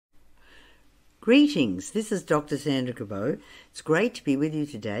Greetings, this is Dr. Sandra Cabot. It's great to be with you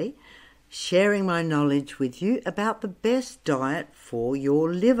today, sharing my knowledge with you about the best diet for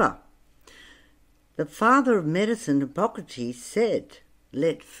your liver. The father of medicine, Hippocrates, said,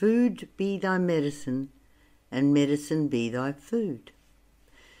 "Let food be thy medicine, and medicine be thy food."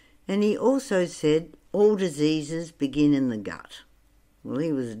 And he also said, all diseases begin in the gut. Well,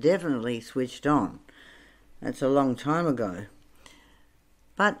 he was definitely switched on. That's a long time ago.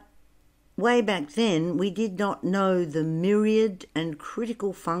 But way back then, we did not know the myriad and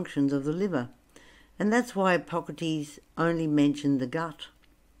critical functions of the liver, and that's why Hippocrates only mentioned the gut.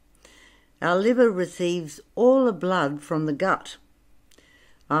 Our liver receives all the blood from the gut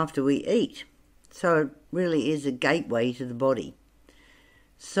after we eat, so it really is a gateway to the body.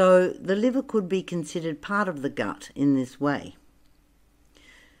 So the liver could be considered part of the gut in this way.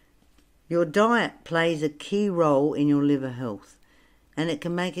 Your diet plays a key role in your liver health, and it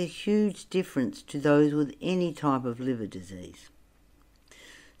can make a huge difference to those with any type of liver disease.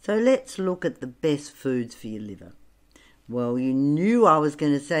 So let's look at the best foods for your liver. Well, you knew I was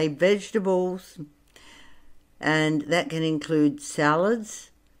going to say vegetables, and that can include salads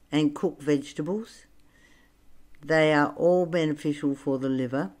and cooked vegetables. They are all beneficial for the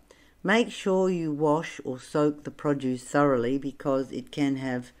liver. Make sure you wash or soak the produce thoroughly because it can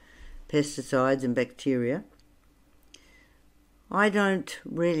have pesticides and bacteria. I don't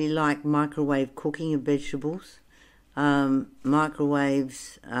really like microwave cooking of vegetables.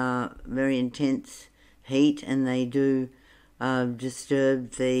 Microwaves are very intense heat and they do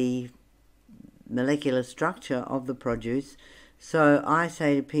disturb the molecular structure of the produce. So I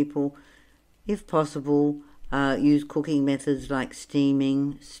say to people, if possible, use cooking methods like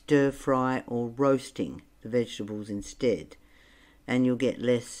steaming, stir fry or roasting the vegetables instead, and you'll get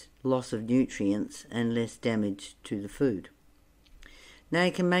less loss of nutrients and less damage to the food. Now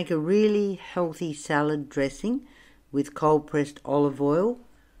you can make a really healthy salad dressing with cold-pressed olive oil,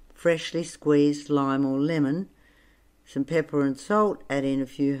 freshly squeezed lime or lemon, some pepper and salt, add in a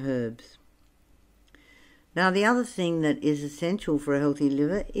few herbs. Now the other thing that is essential for a healthy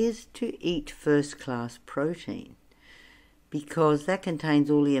liver is to eat first-class protein, because that contains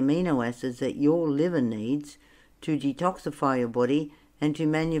all the amino acids that your liver needs to detoxify your body and to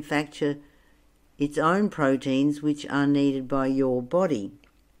manufacture its own proteins which are needed by your body.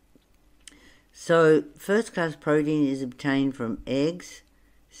 So first-class protein is obtained from eggs,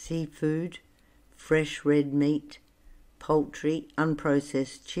 seafood, fresh red meat, poultry,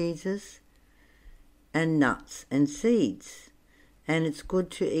 unprocessed cheeses, and nuts and seeds. And it's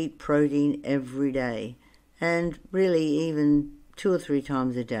good to eat protein every day, and really even 2 or 3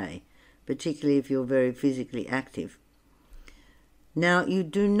 times a day, particularly if you're very physically active. Now, you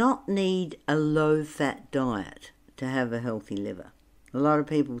do not need a low-fat diet to have a healthy liver. A lot of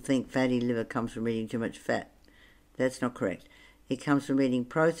people think fatty liver comes from eating too much fat. That's not correct. It comes from eating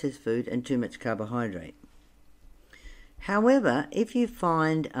processed food and too much carbohydrate. However, if you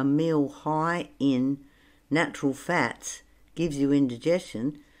find a meal high in natural fats gives you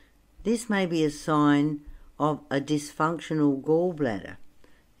indigestion, this may be a sign of a dysfunctional gallbladder.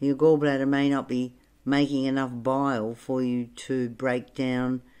 Your gallbladder may not be making enough bile for you to break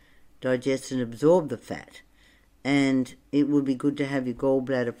down, digest and absorb the fat. And it would be good to have your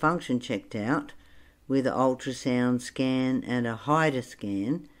gallbladder function checked out with an ultrasound scan and a HIDA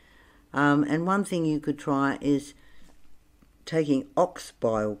scan. And one thing you could try is taking ox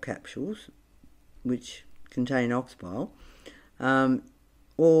bile capsules, which contain ox bile,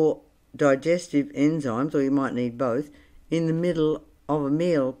 or digestive enzymes, or you might need both, in the middle of a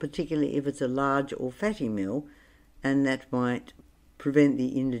meal, particularly if it's a large or fatty meal, and that might prevent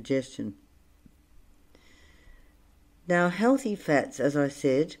the indigestion. Now, healthy fats, as I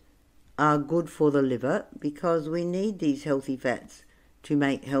said, are good for the liver because we need these healthy fats to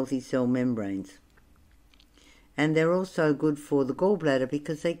make healthy cell membranes. And they're also good for the gallbladder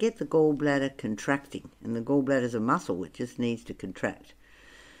because they get the gallbladder contracting, and the gallbladder is a muscle, it just needs to contract.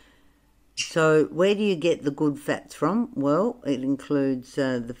 So where do you get the good fats from? Well, it includes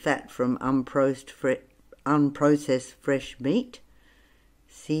the fat from unprocessed fresh meat,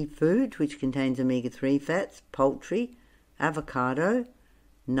 seafood, which contains omega-3 fats, poultry, avocado,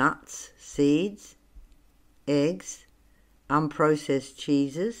 nuts, seeds, eggs, unprocessed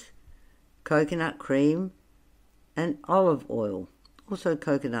cheeses, coconut cream, and olive oil. Also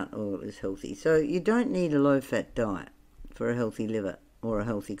coconut oil is healthy. So you don't need a low-fat diet for a healthy liver or a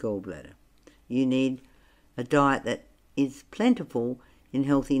healthy gallbladder. You need a diet that is plentiful in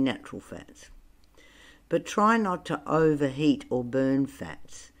healthy natural fats. But try not to overheat or burn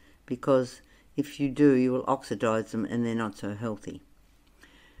fats, because if you do, you will oxidize them and they're not so healthy.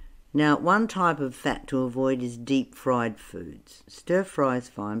 Now, one type of fat to avoid is deep fried foods. Stir fry is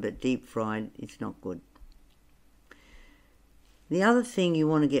fine, but deep fried is not good. The other thing you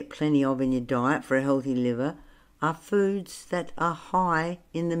want to get plenty of in your diet for a healthy liver are foods that are high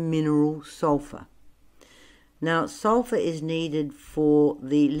in the mineral sulfur. Now, sulfur is needed for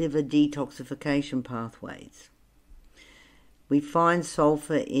the liver detoxification pathways. We find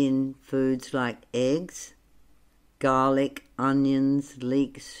sulfur in foods like eggs, garlic, onions,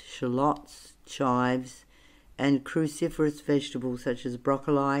 leeks, shallots, chives, and cruciferous vegetables such as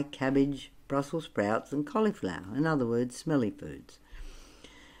broccoli, cabbage, Brussels sprouts, and cauliflower. In other words, smelly foods.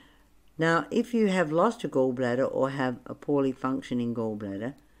 Now, if you have lost your gallbladder or have a poorly functioning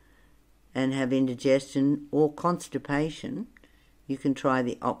gallbladder and have indigestion or constipation, you can try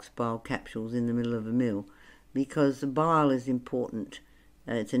the ox bile capsules in the middle of a meal because the bile is important.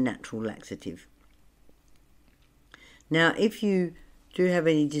 It's a natural laxative. Now, if you do have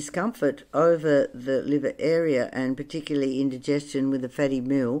any discomfort over the liver area and particularly indigestion with a fatty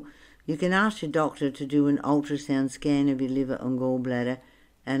meal, you can ask your doctor to do an ultrasound scan of your liver and gallbladder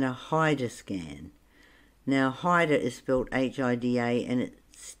and a HIDA scan. Now, HIDA is spelled H-I-D-A, and it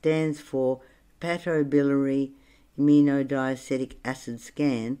stands for hepatobiliary immunodiacetic acid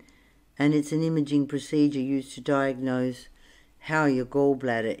scan, and it's an imaging procedure used to diagnose how your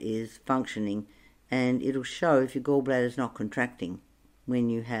gallbladder is functioning, and it'll show if your gallbladder is not contracting when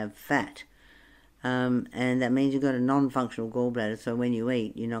you have fat. And that means you've got a non-functional gallbladder, so when you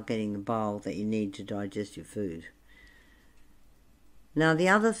eat, you're not getting the bile that you need to digest your food. Now, the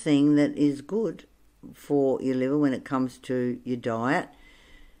other thing that is good for your liver when it comes to your diet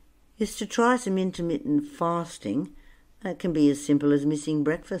is to try some intermittent fasting. It can be as simple as missing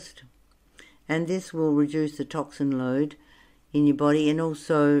breakfast. And this will reduce the toxin load in your body and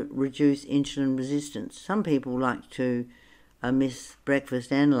also reduce insulin resistance. Some people like to miss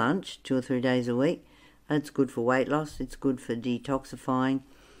breakfast and lunch 2 or 3 days a week. It's good for weight loss, it's good for detoxifying,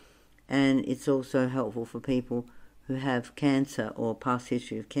 and it's also helpful for people who have cancer or past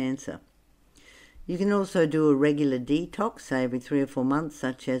history of cancer. You can also do a regular detox, say every 3 or 4 months,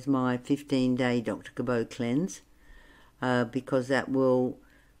 such as my 15-day Dr. Cabot cleanse, because that will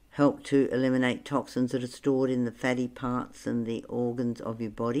help to eliminate toxins that are stored in the fatty parts and the organs of your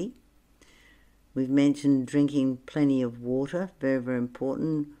body. We've mentioned drinking plenty of water, very, very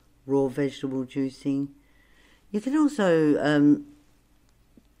important, raw vegetable juicing. You can also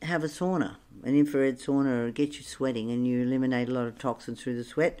have a sauna, an infrared sauna, or get you sweating and you eliminate a lot of toxins through the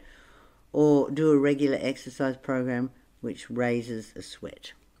sweat, or do a regular exercise program which raises a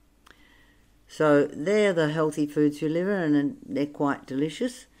sweat. So they're the healthy foods for your liver, and they're quite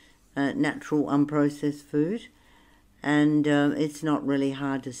delicious, natural, unprocessed food, and it's not really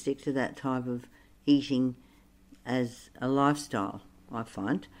hard to stick to that type of eating as a lifestyle, I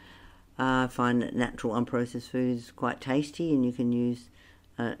find. I find that natural, unprocessed food is quite tasty, and you can use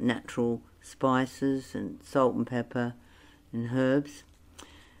natural spices and salt and pepper and herbs.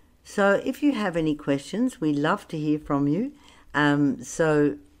 So if you have any questions, we'd love to hear from you.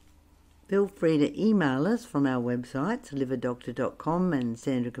 So feel free to email us from our websites, liverdoctor.com and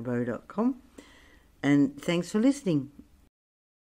sandracabot.com. And thanks for listening.